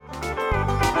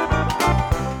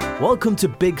Welcome to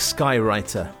Big Sky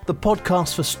Writer, the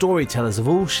podcast for storytellers of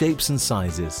all shapes and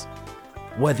sizes.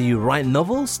 Whether you write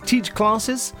novels, teach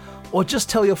classes, or just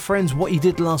tell your friends what you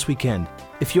did last weekend,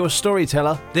 if you're a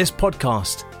storyteller, this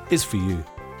podcast is for you.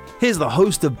 Here's the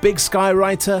host of Big Sky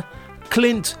Writer,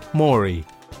 Clint Morey.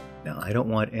 Now, I don't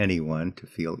want anyone to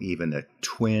feel even a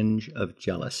twinge of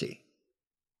jealousy,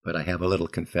 but I have a little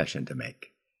confession to make.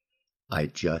 I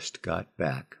just got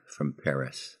back from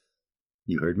Paris.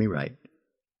 You heard me right.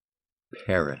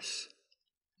 Paris.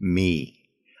 Me.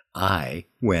 I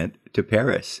went to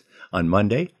Paris. On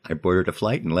Monday, I boarded a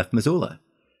flight and left Missoula,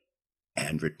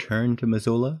 and returned to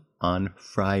Missoula on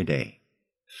Friday.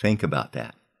 Think about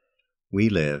that. We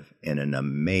live in an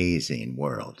amazing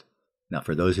world. Now,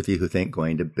 for those of you who think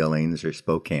going to Billings or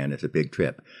Spokane is a big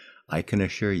trip, I can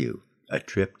assure you a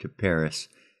trip to Paris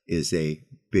is a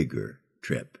bigger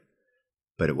trip.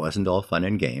 But it wasn't all fun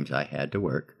and games. I had to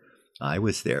work. I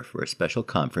was there for a special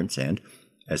conference, and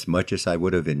as much as I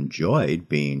would have enjoyed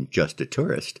being just a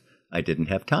tourist, I didn't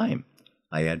have time.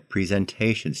 I had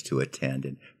presentations to attend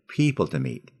and people to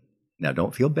meet. Now,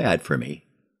 don't feel bad for me.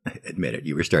 Admit it,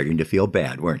 you were starting to feel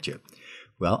bad, weren't you?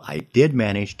 Well, I did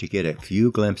manage to get a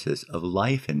few glimpses of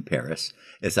life in Paris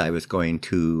as I was going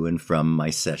to and from my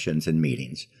sessions and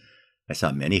meetings. I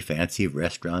saw many fancy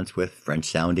restaurants with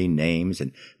French-sounding names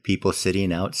and people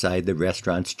sitting outside the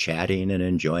restaurants chatting and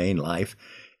enjoying life.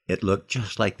 It looked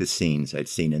just like the scenes I'd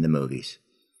seen in the movies.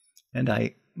 And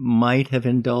I might have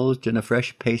indulged in a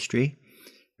fresh pastry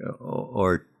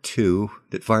or two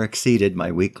that far exceeded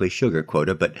my weekly sugar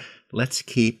quota, but let's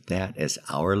keep that as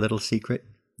our little secret.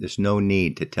 There's no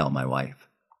need to tell my wife.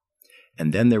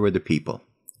 And then there were the people.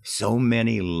 So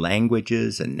many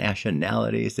languages and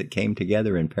nationalities that came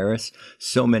together in Paris,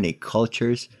 so many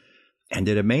cultures, and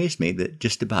it amazed me that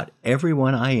just about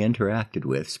everyone I interacted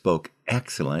with spoke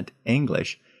excellent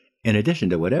English, in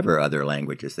addition to whatever other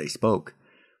languages they spoke.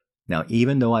 Now,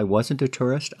 even though I wasn't a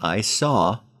tourist, I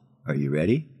saw, are you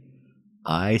ready?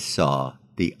 I saw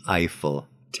the Eiffel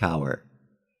Tower.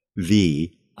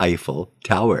 The Eiffel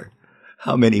Tower.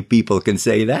 How many people can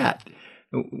say that?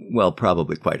 Well,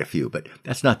 probably quite a few, but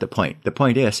that's not the point. The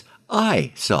point is,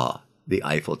 I saw the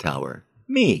Eiffel Tower.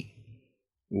 Me.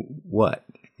 What?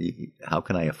 How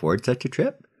can I afford such a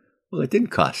trip? Well, it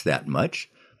didn't cost that much.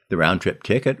 The round-trip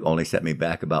ticket only set me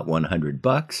back about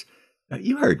 $100.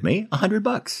 You heard me,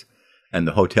 $100. And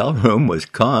the hotel room was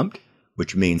comped,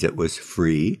 which means it was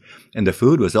free. And the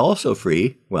food was also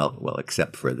free. Well,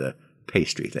 except for the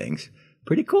pastry things.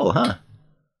 Pretty cool, huh?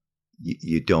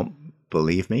 You don't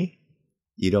believe me?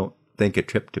 You don't think a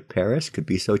trip to Paris could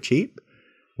be so cheap?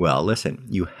 Well, listen,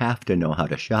 you have to know how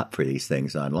to shop for these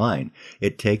things online.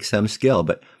 It takes some skill,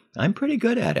 but I'm pretty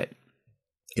good at it.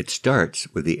 It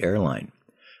starts with the airline.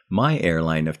 My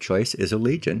airline of choice is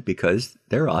Allegiant because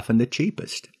they're often the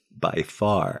cheapest, by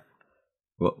far.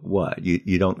 What?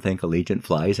 You don't think Allegiant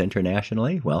flies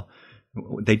internationally? Well,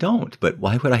 they don't, but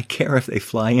why would I care if they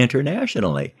fly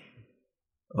internationally?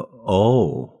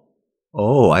 I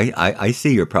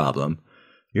see your problem.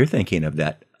 You're thinking of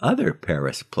that other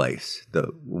Paris place,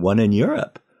 the one in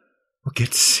Europe. Well,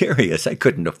 get serious. I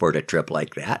couldn't afford a trip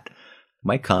like that.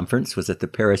 My conference was at the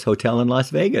Paris Hotel in Las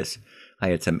Vegas. I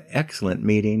had some excellent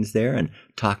meetings there and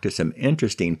talked to some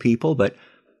interesting people, but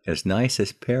as nice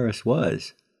as Paris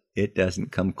was, it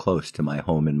doesn't come close to my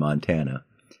home in Montana.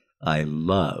 I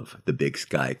love the Big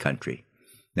Sky country.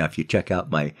 Now, if you check out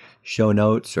my show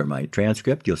notes or my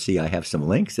transcript, you'll see I have some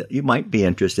links that you might be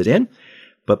interested in.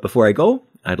 But before I go,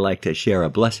 I'd like to share a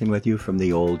blessing with you from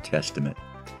the Old Testament.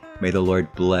 May the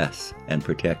Lord bless and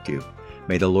protect you.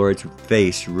 May the Lord's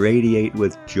face radiate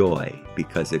with joy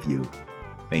because of you.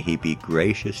 May He be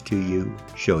gracious to you,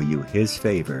 show you His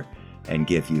favor, and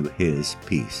give you His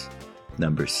peace.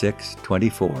 Numbers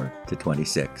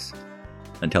 6:24-26.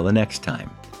 Until the next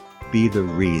time, be the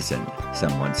reason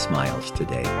someone smiles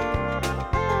today.